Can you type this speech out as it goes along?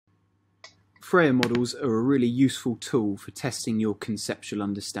Frayer models are a really useful tool for testing your conceptual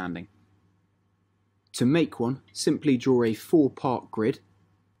understanding. To make one, simply draw a 4-part grid,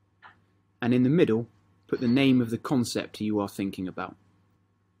 and in the middle, put the name of the concept you are thinking about.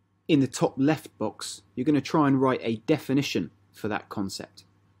 In the top left box, you're going to try and write a definition for that concept.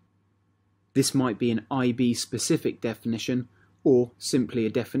 This might be an IB specific definition or simply a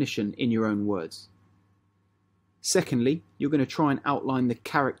definition in your own words. Secondly, you're going to try and outline the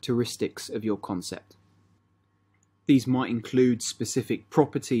characteristics of your concept. These might include specific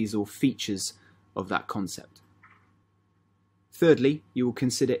properties or features of that concept. Thirdly, you will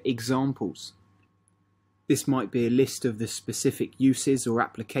consider examples. This might be a list of the specific uses or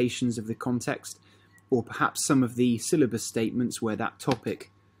applications of the context, or perhaps some of the syllabus statements where that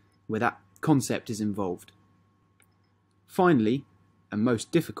concept is involved. Finally, and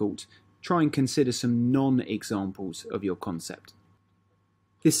most difficult, try and consider some non-examples of your concept.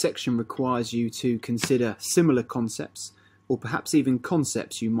 This section requires you to consider similar concepts, or perhaps even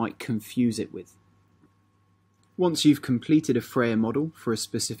concepts you might confuse it with. Once you've completed a Frayer model for a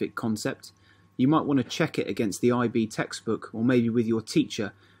specific concept, you might want to check it against the IB textbook or maybe with your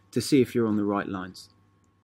teacher to see if you're on the right lines.